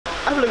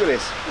Have a look at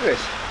this. Look at this.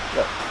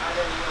 Look.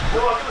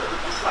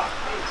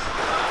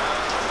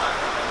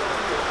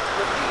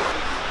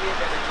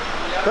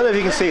 I don't know if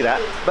you can see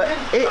that, but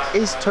it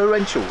is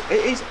torrential.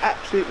 It is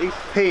absolutely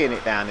peeing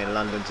it down in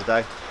London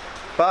today.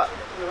 But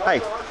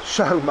hey,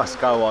 show must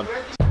go on.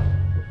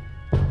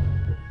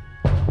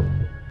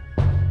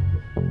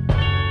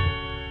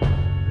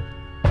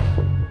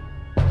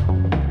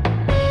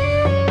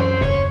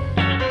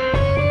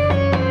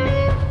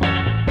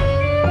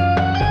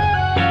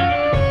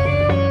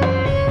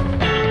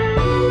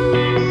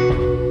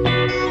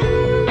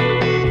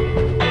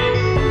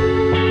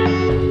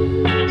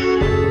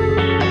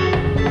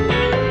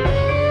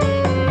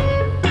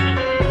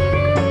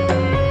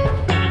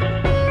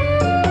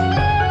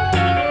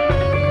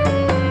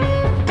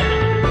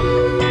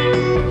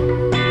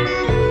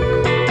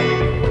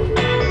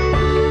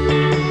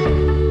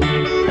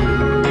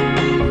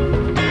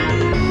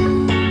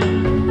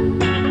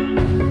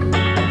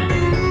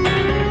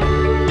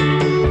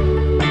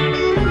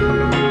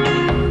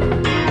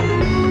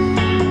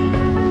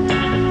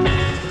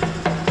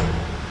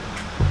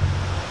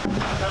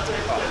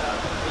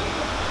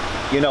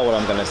 You know what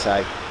I'm going to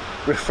say,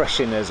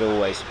 refreshing as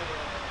always.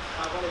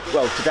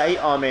 Well, today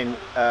I'm in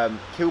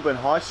Kilburn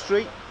High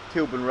Street,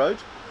 Kilburn Road,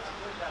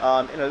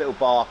 in a little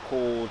bar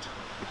called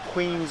the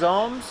Queen's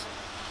Arms.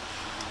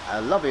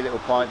 A lovely little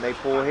pint they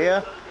pour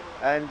here,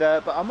 and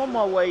but I'm on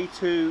my way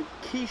to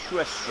Kish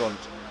Restaurant,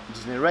 which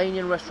is an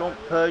Iranian restaurant,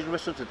 Persian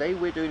restaurant. Today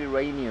we're doing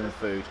Iranian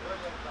food.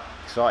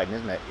 Exciting,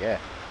 isn't it? Yeah,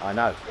 I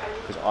know,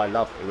 because I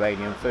love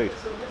Iranian food.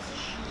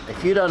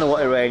 If you don't know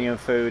what Iranian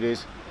food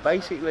is,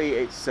 basically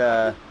it's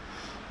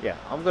yeah,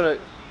 I'm going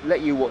to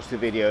let you watch the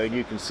video and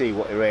you can see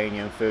what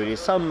Iranian food is.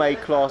 Some may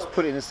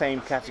put it in the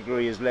same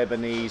category as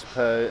Lebanese,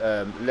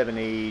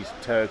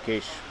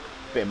 Turkish,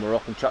 a bit of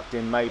Moroccan chucked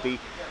in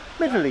maybe,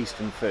 Middle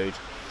Eastern food.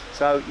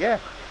 So yeah,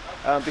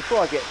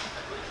 before I get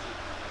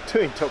too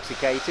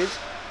intoxicated,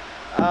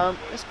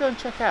 let's go and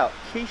check out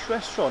Kish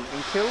Restaurant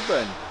in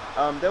Kilburn.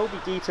 There will be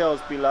details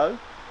below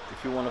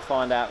if you want to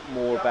find out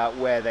more about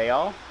where they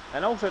are.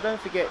 And also don't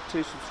forget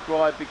to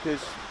subscribe,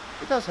 because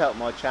it does help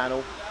my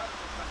channel.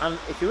 And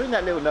if you're in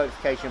that little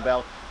notification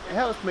bell, it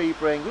helps me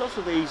bring lots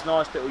of these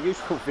nice little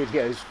useful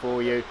videos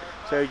for you,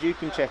 so you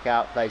can check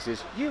out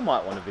places you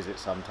might want to visit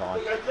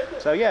sometime.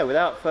 So yeah,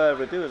 without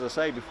further ado, as I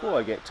say, before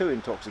I get too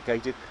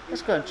intoxicated,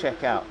 let's go and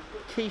check out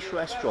Kish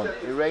Restaurant,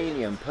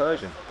 Iranian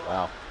Persian.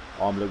 Wow,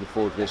 I'm looking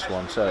forward to this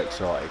one, so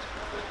excited.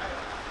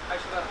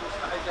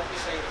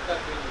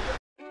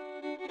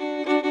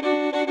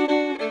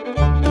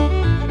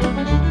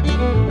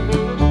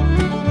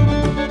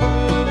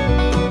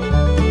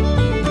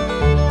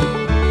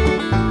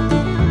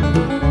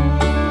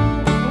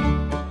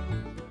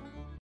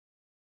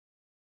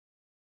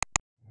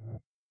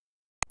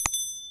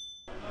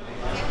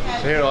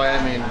 So here I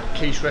am in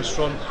Kish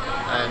Restaurant,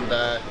 and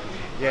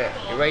yeah,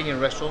 Iranian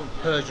restaurant,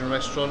 Persian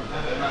restaurant,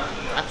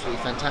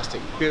 absolutely fantastic,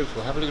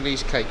 beautiful. Have a look at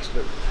these cakes,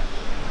 look.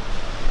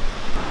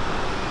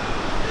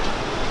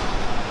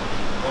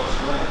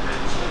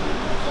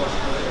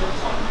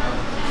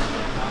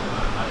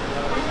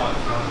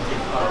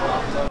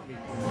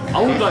 I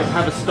would like to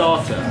have a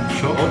starter.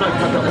 Sure. I would like to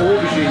have the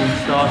aubergine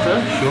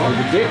starter. Sure. With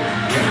the dip.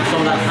 Yeah.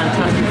 Some of that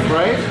fantastic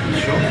bread.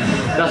 Sure.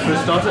 That's for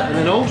a starter. And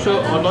then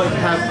also I'd like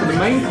to have, for the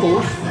main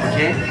course,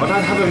 okay, I'd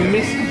like to have a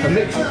mixed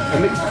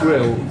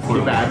grill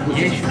kebab.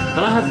 Yes.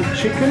 Can I have the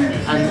chicken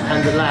and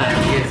the lamb?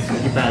 Yes.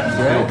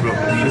 Kebabs there. No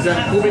problem. Is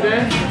that will be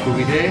there? Will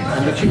be there.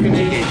 And the chicken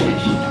is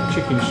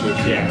chicken shish.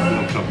 Yeah.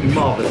 No problem.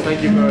 Marvellous.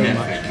 Thank you very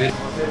much. This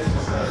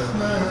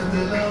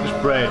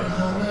bread,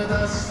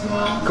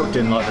 cooked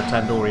in like the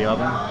tandoori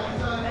oven,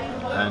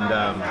 and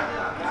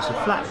it's a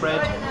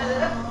flatbread.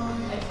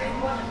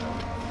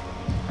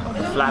 A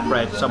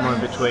flatbread somewhere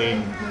in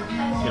between,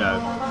 you know, a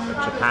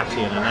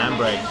chapati and a naan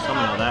bread, something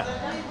like that.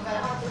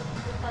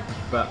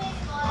 But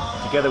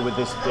together with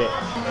this dip,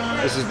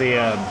 this is the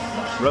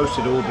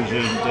roasted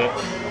aubergine dip,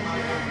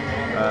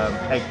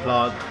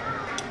 eggplant,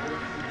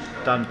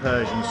 done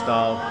Persian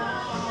style,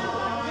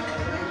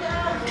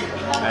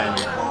 and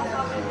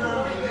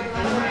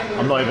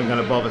I'm not even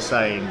going to bother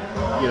saying,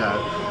 you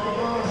know,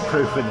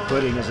 proof in the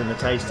pudding is in the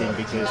tasting,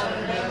 because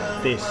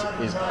this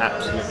is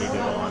absolutely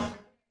divine.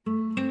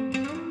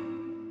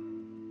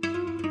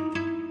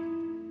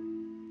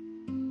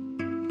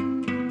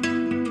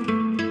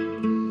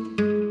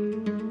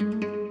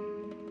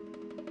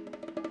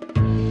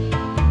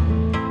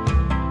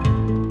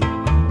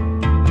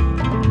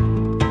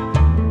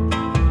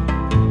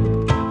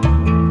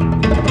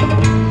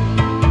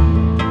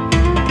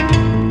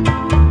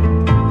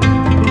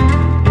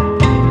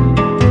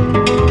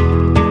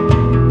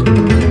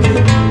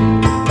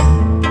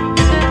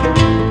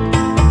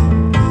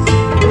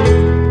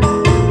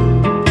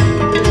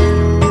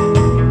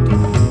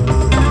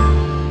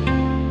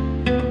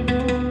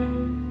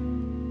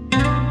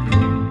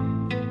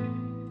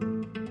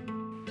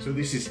 So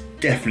this is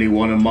definitely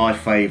one of my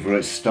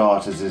favourite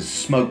starters. Is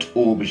smoked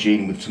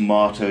aubergine with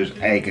tomatoes,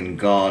 egg and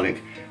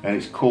garlic, and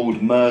it's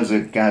called Mirza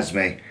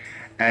Gazmi,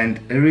 And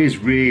there is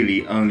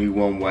really only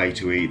one way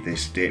to eat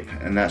this dip,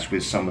 and that's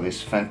with some of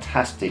this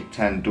fantastic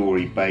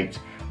tandoori baked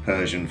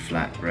Persian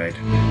flatbread.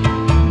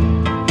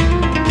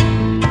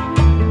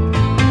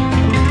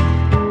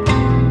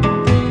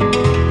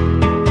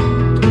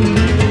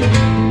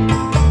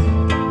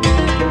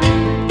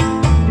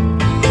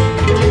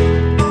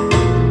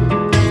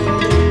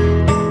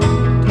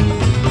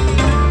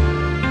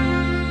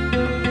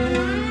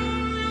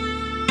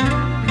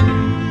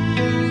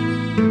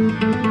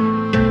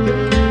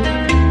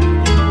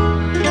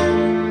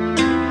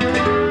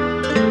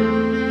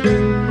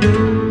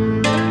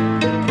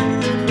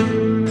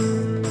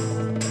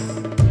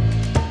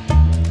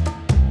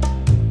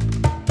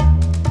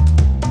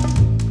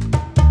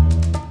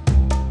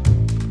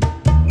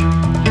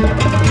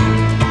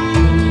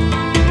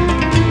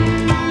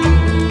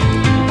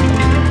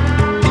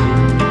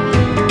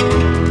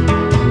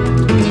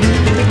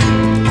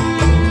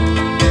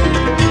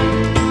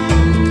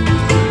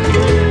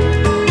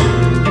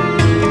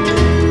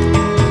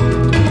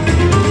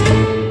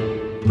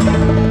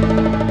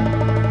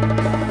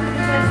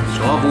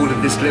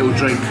 Little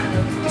drink.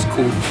 It's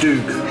called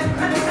Doog,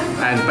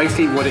 and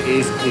basically what it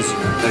is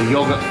a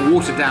yogurt,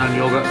 watered down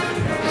yogurt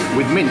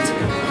with mint.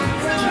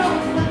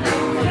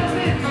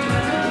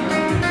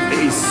 It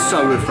is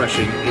so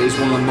refreshing. It is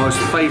one of my most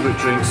favourite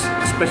drinks,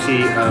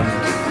 especially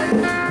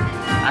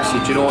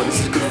actually, do you know what, this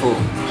is good for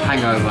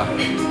hangover,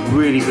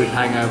 really good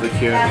hangover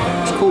cure.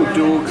 It's called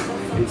Doog.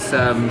 It's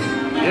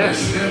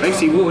yes,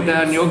 basically watered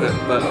down yogurt,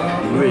 but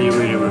really,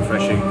 really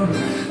refreshing.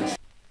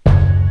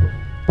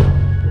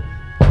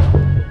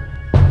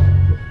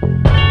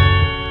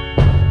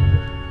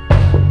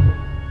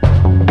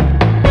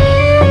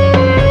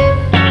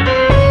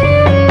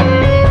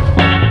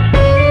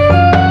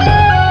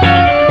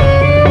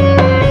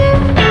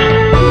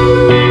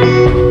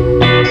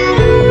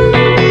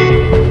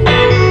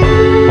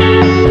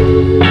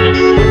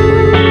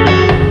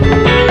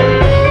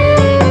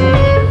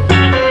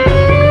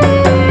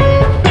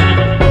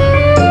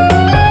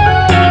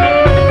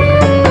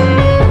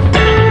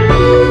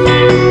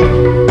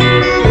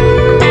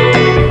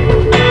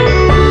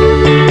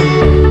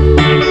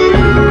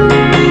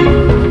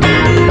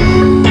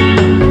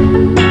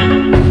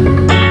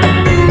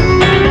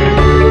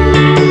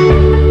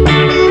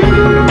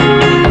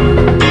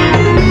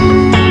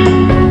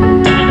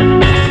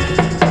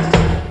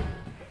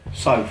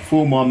 So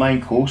for my main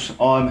course,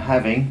 I'm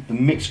having the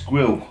mixed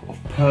grill of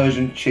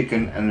Persian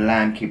chicken and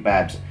lamb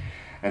kebabs,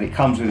 and it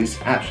comes with this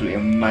absolutely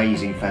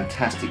amazing,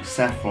 fantastic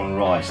saffron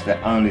rice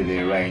that only the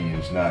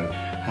Iranians know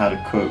how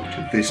to cook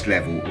to this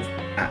level of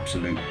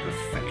absolute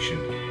perfection.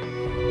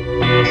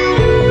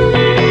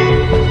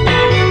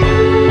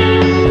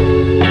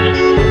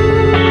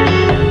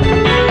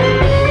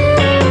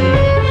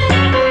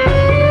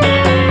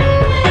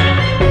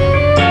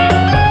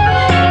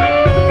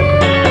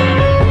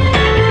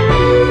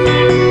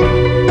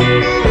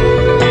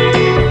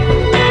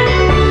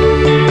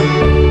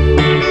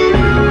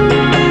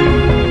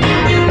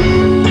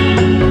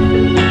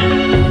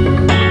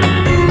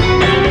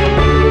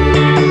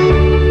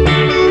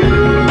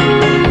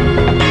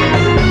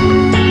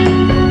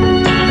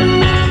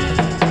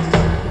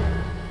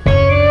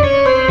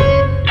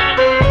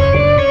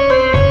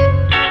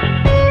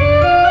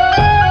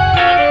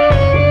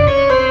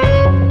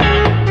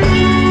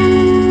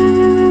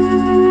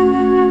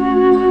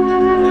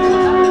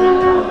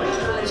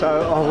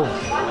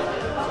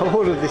 I've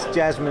ordered this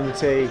jasmine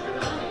tea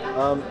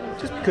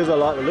just because I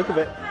like the look of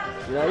it.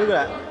 You know, look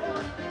at that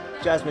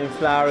jasmine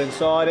flower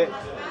inside it.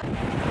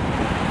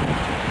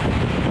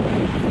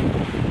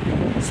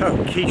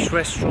 So, Kish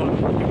Restaurant,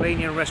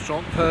 Iranian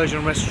Restaurant,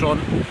 Persian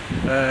Restaurant,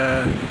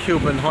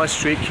 Kilburn High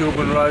Street,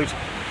 Kilburn Road.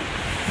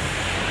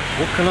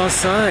 What can I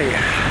say?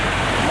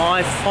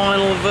 My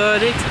final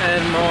verdict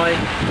and my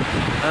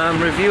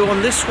review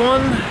on this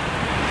one,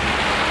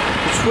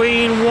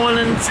 between 1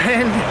 and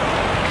 10.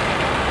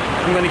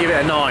 I'm going to give it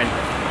a 9.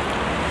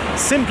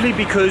 Simply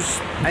because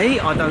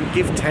A, I don't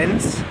give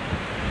 10s.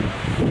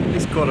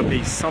 It's got to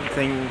be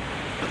something.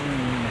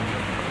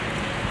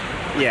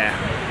 Yeah,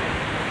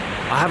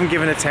 I haven't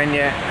given a 10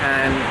 yet,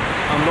 and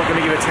I'm not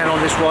going to give a 10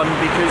 on this one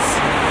because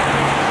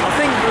I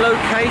think the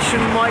location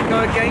might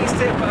go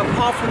against it. But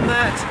apart from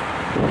that,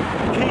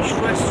 Kish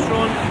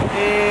Restaurant,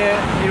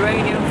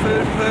 Iranian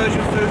food,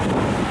 Persian food.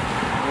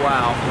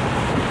 Wow,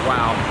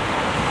 wow.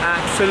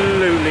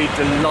 Absolutely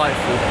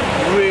delightful,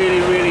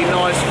 really, really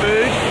nice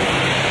food,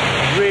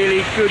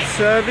 really good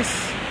service.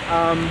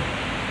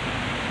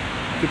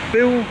 The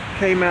bill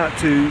came out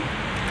to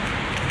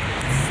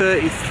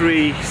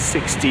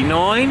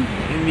 $33.69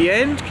 in the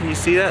end. Can you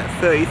see that?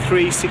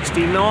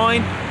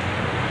 $33.69.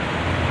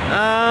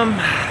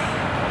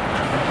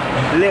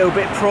 A little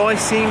bit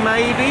pricey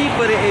maybe,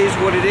 but it is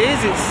what it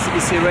is.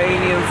 It's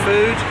Iranian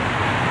food.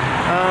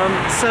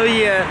 So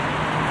yeah,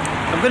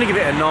 I'm going to give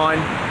it a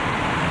 9.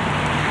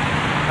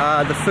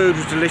 The food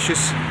was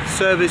delicious,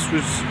 service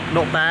was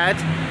not bad.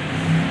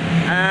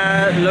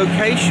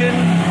 Location,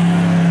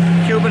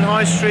 Kilburn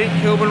High Street,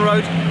 Kilburn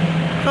Road,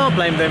 can't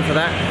blame them for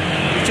that,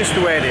 it's just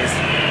the way it is.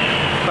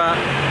 But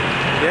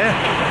yeah,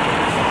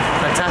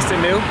 fantastic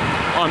meal.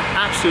 I'm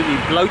absolutely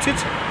bloated.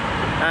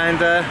 And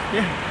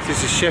yeah,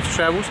 this is Chef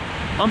Travels.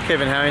 I'm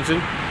Kevin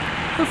Harrington.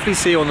 Hopefully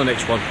see you on the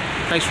next one.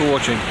 Thanks for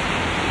watching.